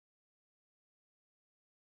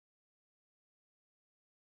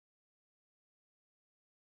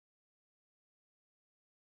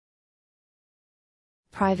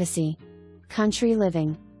Privacy. Country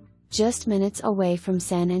living. Just minutes away from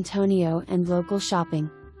San Antonio and local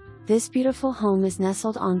shopping. This beautiful home is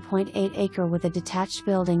nestled on 0.8 acre with a detached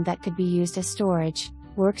building that could be used as storage,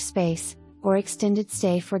 workspace, or extended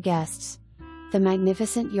stay for guests. The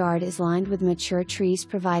magnificent yard is lined with mature trees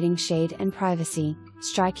providing shade and privacy,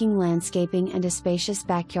 striking landscaping and a spacious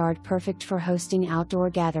backyard perfect for hosting outdoor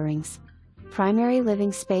gatherings. Primary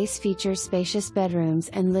living space features spacious bedrooms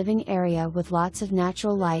and living area with lots of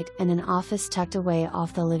natural light and an office tucked away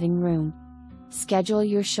off the living room. Schedule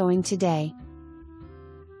your showing today.